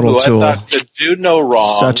zero, total who tool. I thought could do no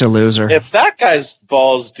wrong, such a loser. If that guy's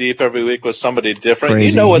balls deep every week with somebody different,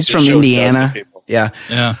 Crazy. You know what he's from Indiana. Yeah.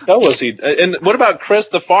 How was he? And what about Chris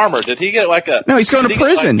the farmer? Did he get No, he's going to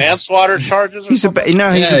prison. Manslaughter charges? He's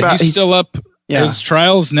still up. Yeah. His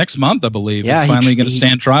trial's next month, I believe. Yeah, he's finally going to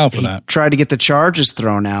stand trial for that. Tried to get the charges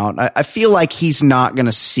thrown out. I feel like he's not going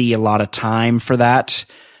to see a lot of time for that,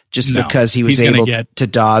 because he was able to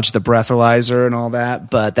dodge the breathalyzer and all that.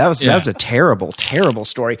 But that was a terrible, terrible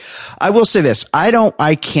story. I will say this: I don't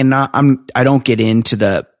get into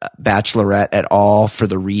the Bachelorette at all for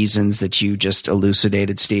the reasons that you just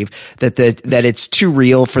elucidated, Steve. That it's too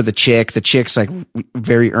real for the chick. The chick's like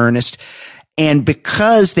very earnest, and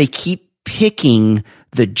because they keep picking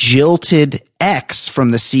the jilted ex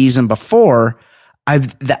from the season before,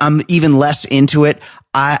 I'm even less into it.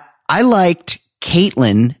 I liked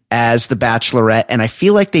Caitlyn as the Bachelorette, and I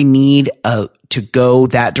feel like they need to go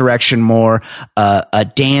that direction more. A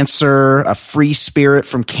dancer, a free spirit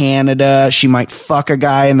from Canada. She might fuck a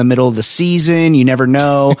guy in the middle of the season. You never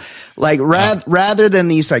know. Like rather than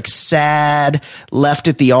these like sad left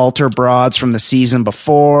at the altar broads from the season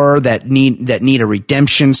before that need a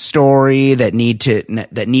redemption story, that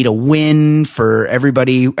need a win for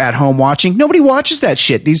everybody at home watching. Nobody watches that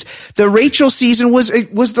shit. The Rachel season was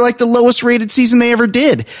like the lowest rated season they ever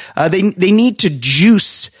did. They need to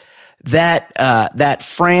juice that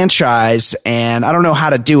franchise, and I don't know how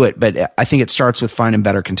to do it, but I think it starts with finding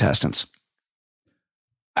better contestants.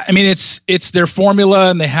 I mean, it's their formula,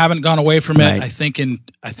 and they haven't gone away from it. Right.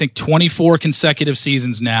 I think 24 consecutive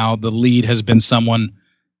seasons now, the lead has been someone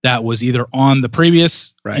that was either on the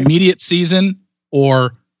previous immediate season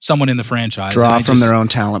or someone in the franchise. Draw from their own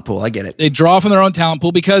talent pool. I get it. They draw from their own talent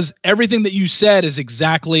pool because everything that you said is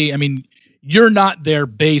exactly, I mean, you're not their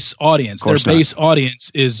base audience. Their base audience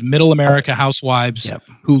is middle America housewives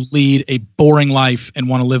who lead a boring life and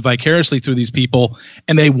want to live vicariously through these people.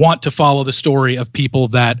 And they want to follow the story of people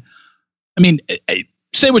that, I mean,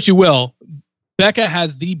 say what you will. Becca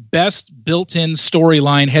has the best built-in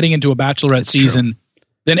storyline heading into a Bachelorette season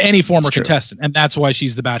than any former contestant. And that's why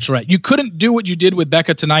she's the Bachelorette. You couldn't do what you did with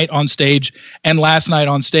Becca tonight on stage and last night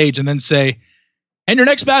on stage and then say, and your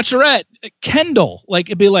next Bachelorette, Kendall. Like,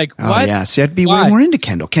 it'd be like, what? Oh, yeah. See, I'd be way more into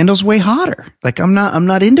Kendall. Kendall's way hotter. Like, I'm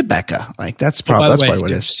not into Becca. Like, that's probably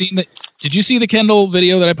what it is. Did you see the Kendall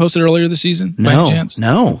video that I posted earlier this season?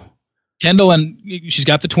 No. Kendall and she's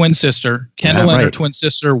got the twin sister. Kendall and her twin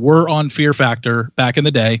sister were on Fear Factor back in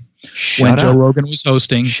the day when Joe Rogan was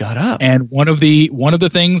hosting. Shut up. And one of the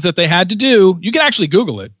things that they had to do, you can actually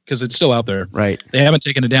Google it because it's still out there. Right. They haven't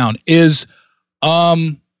taken it down. Is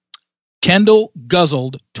Kendall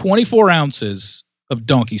guzzled 24 ounces of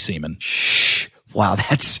donkey semen. Wow,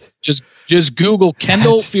 that's just Google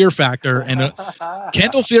Kendall Fear Factor and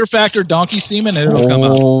Kendall Fear Factor donkey semen, and it'll come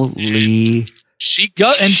up. Holy she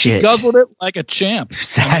guzzled it like a champ.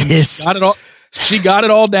 She got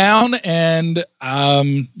it all down, and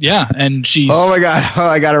and she's. Oh my god! Oh,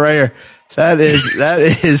 I got it right here. That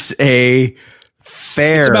is a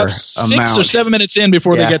fair. It's about 6 or 7 minutes in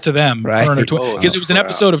before they get to them, right? Because it was an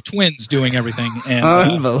episode of twins doing everything, and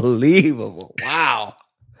unbelievable! Wow.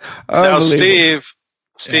 Now, Steve,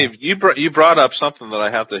 you brought up something that I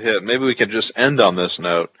have to hit. Maybe we can just end on this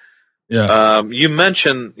note. Yeah. You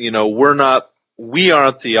mentioned, we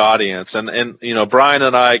aren't the audience, and Brian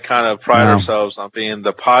and I kind of pride ourselves on being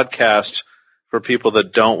the podcast for people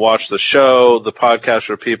that don't watch the show, the podcast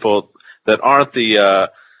for people that aren't the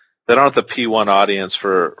P1 audience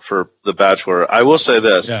for The Bachelor. I will say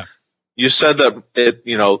this. Yeah. You said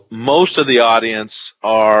that most of the audience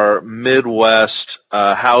are Midwest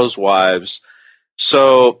housewives.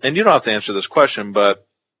 So, and you don't have to answer this question, but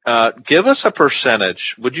give us a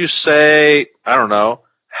percentage. Would you say, I don't know,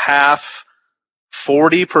 half,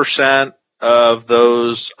 40% of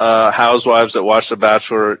those housewives that watch The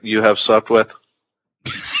Bachelor you have slept with?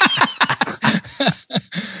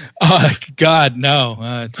 God, no.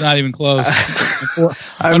 It's not even close.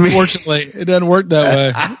 Unfortunately, it doesn't work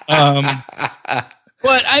that way.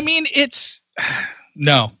 But I mean, it's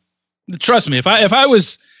no. Trust me. If I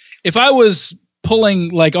was pulling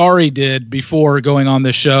like Arie did before going on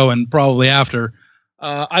this show and probably after,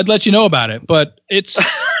 I'd let you know about it. But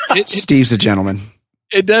Steve's a gentleman.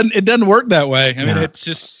 It doesn't work that way. I mean, it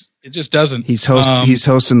just doesn't. He's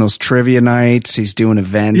hosting those trivia nights. He's doing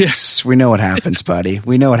events. Yeah. We know what happens, buddy.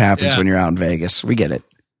 We know what happens when you're out in Vegas. We get it.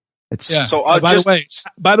 So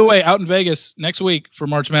by the way, out in Vegas next week for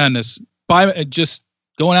March Madness, just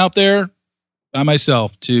going out there by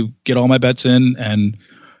myself to get all my bets in and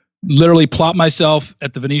literally plot myself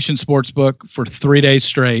at the Venetian Sportsbook for 3 days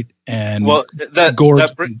straight. And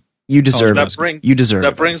you deserve it. You deserve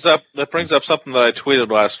it. That brings up something that I tweeted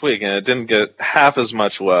last week, and it didn't get half as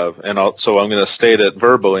much love. And so I'm going to state it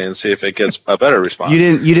verbally and see if it gets a better response.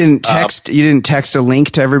 You didn't text a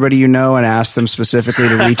link to everybody you know and ask them specifically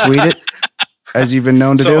to retweet it, as you've been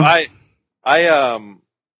known to do. I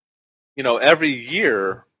every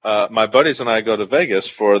year my buddies and I go to Vegas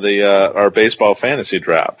for our baseball fantasy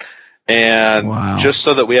draft. And just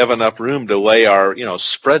so that we have enough room to lay our,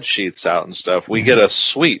 spreadsheets out and stuff, we get a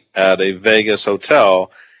suite at a Vegas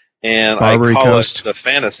hotel, and Barbary I call Coast. It the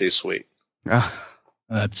fantasy suite. I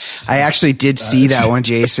actually did see that one,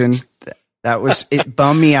 Jason. It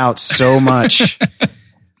bummed me out so much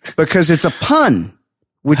because it's a pun,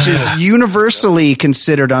 which is universally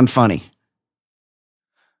considered unfunny.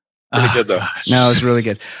 Pretty good though. No, it was really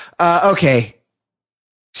good. Okay.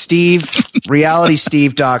 Steve,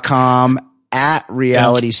 realitysteve.com, at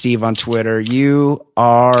realitysteve on Twitter. You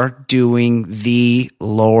are doing the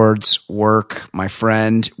Lord's work, my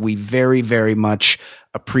friend. We very, very much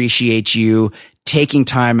appreciate you taking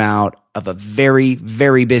time out of a very,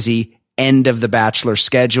 very busy end of the Bachelor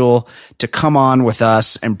schedule to come on with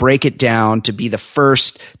us and break it down, to be the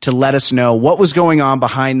first to let us know what was going on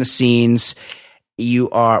behind the scenes. We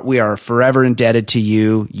are forever indebted to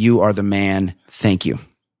you. You are the man. Thank you.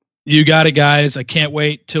 You got it, guys. I can't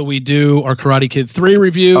wait till we do our Karate Kid 3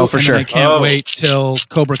 review. Oh, for sure. I can't wait till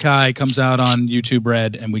Cobra Kai comes out on YouTube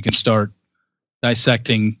Red and we can start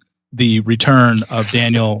dissecting the return of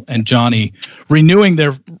Daniel and Johnny, renewing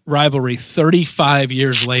their rivalry 35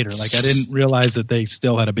 years later. Like, I didn't realize that they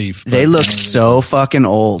still had a beef. They look so fucking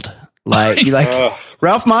old.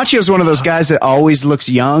 Ralph Macchio is one of those guys that always looks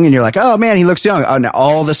young, and you're like, oh man, he looks young. Oh, now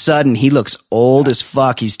all of a sudden he looks old as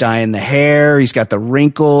fuck. He's dyeing the hair. He's got the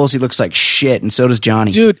wrinkles. He looks like shit. And so does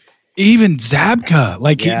Johnny. Dude, even Zabka,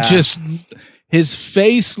 his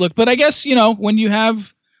face look, but I guess, when you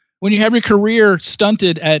have your career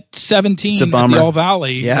stunted at 17 it's a bummer. At the All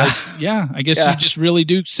Valley, yeah, I guess you just really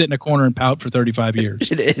do sit in a corner and pout for 35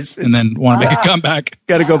 years. It is. And then want to make a comeback.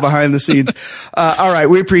 Got to go behind the scenes. All right.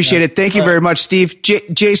 We appreciate it. Thank you very much, Steve.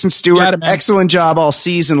 Jason Stewart, excellent job all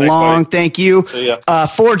season long. Buddy. Thank you.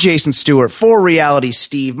 For Jason Stewart, for Reality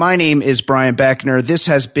Steve, my name is Brian Beckner. This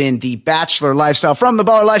has been the Bachelor Lifestyle from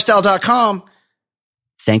theballerlifestyle.com.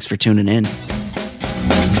 Thanks for tuning in.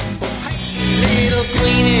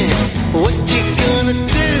 What you